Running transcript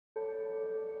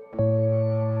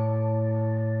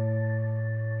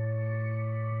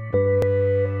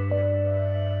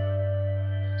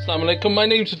Assalamu alaikum, my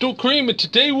name's Adul Kareem and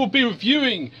today we'll be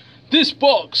reviewing this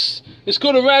box. It's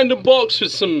got a random box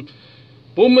with some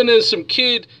woman and some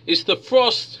kid. It's the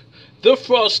Frosted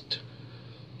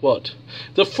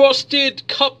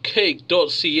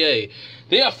Cupcake.ca.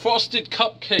 They are frosted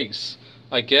cupcakes,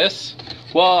 I guess.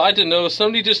 Well, I don't know,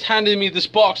 somebody just handed me this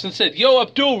box and said, "Yo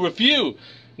Abdul, review."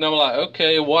 And I'm like,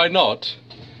 okay, why not?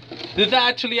 Did that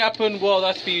actually happen? Well,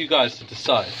 that's for you guys to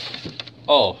decide.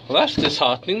 Oh, well, that's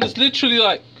disheartening. There's literally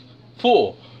like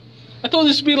 4. I thought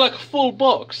this would be like a full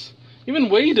box. Even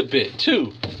weighed a bit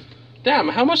too. Damn,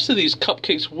 how much do these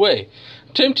cupcakes weigh?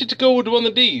 I'm tempted to go with one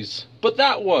of these, but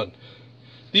that one,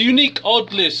 the unique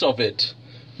oddness of it,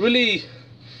 really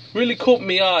caught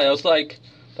my eye. I was like,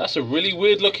 that's a really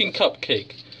weird looking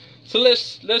cupcake. So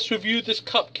let's review this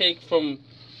cupcake from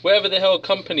wherever the hell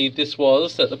company this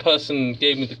was that the person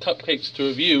gave me the cupcakes to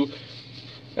review.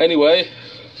 Anyway,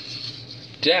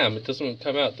 damn, it doesn't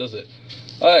come out, does it?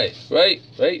 Hey, wait,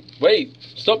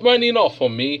 stop running off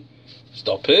on me.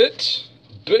 Stop it.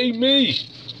 Obey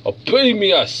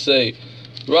me, I say.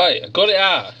 Right, I got it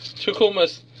out. Took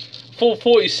almost full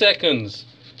 40 seconds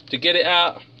to get it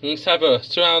out. Let's have a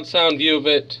surround sound view of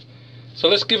it. So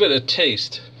let's give it a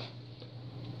taste.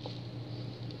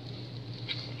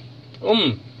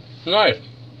 Nice.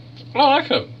 I like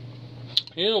it.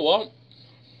 You know what?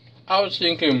 I was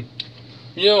thinking,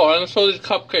 you know what, I saw these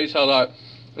cupcakes, I like,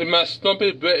 in my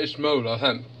snobby British mode, I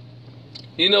think,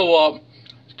 you know what,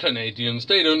 Canadians,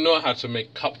 they don't know how to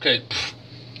make cupcakes. Pfft.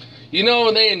 You know,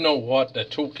 they know what they're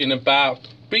talking about.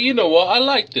 But you know what, I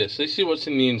like this. Let's see what's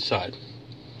in the inside.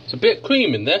 It's a bit of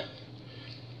cream in there.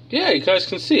 Yeah, you guys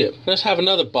can see it. Let's have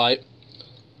another bite.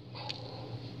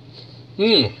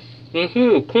 Cream.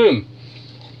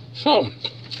 So,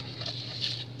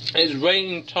 it's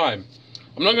raining time.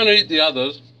 I'm not going to eat the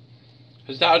others,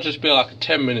 because that'll just be like a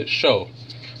 10-minute show.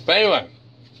 But anyway,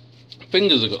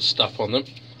 fingers have got stuff on them.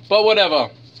 But whatever.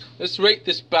 Let's rate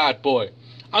this bad boy.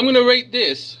 I'm going to rate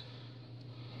this.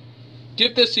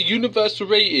 Give this a universal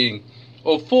rating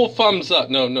of 4 thumbs up.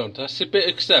 No, that's a bit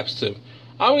excessive.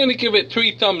 I'm going to give it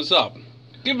 3 thumbs up.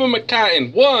 Give them a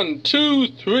counting. 1, 2,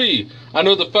 3. I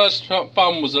know the first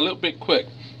thumb was a little bit quick.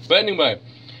 But anyway.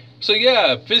 So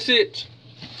yeah, visit,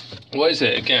 what is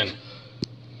it again?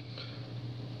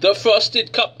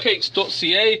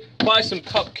 thefrostedcupcakes.ca. Buy some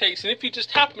cupcakes, and if you just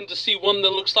happen to see one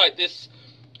that looks like this,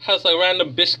 has a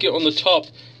random biscuit on the top,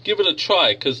 give it a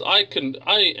try, because I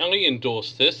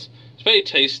endorse this. It's very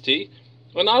tasty,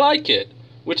 and I like it,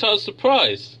 which I was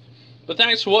surprised. But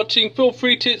thanks for watching. Feel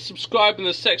free to hit subscribe in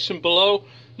the section below.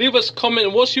 Leave us a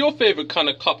comment, what's your favourite kind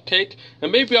of cupcake,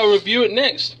 and maybe I'll review it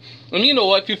next. And you know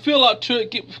what, if you feel up to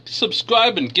it,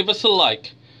 subscribe and give us a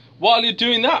like. While you're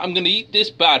doing that, I'm going to eat this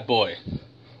bad boy.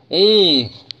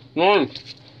 Nice,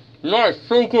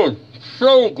 so good.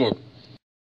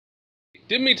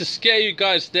 Didn't mean to scare you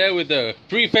guys there with a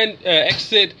brief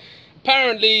exit.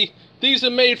 Apparently, these are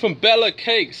made from Bella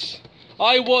Cakes.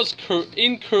 I was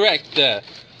incorrect there.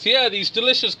 So yeah, these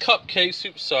delicious cupcakes,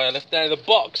 oops, sorry, I left that in the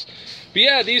box. But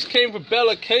yeah, these came from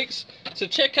Bella Cakes. So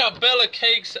check out Bella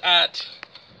Cakes at,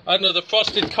 I don't know,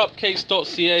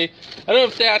 thefrostedcupcakes.ca. I don't know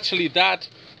if they're actually that.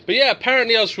 But yeah,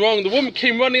 apparently I was wrong. The woman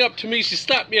came running up to me, she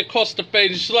slapped me across the face,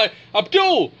 and she's like,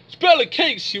 "Abdul, it's Bella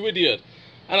Cakes, you idiot."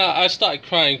 And I started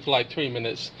crying for like 3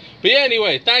 minutes. But yeah,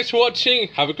 anyway, thanks for watching.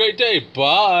 Have a great day.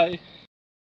 Bye.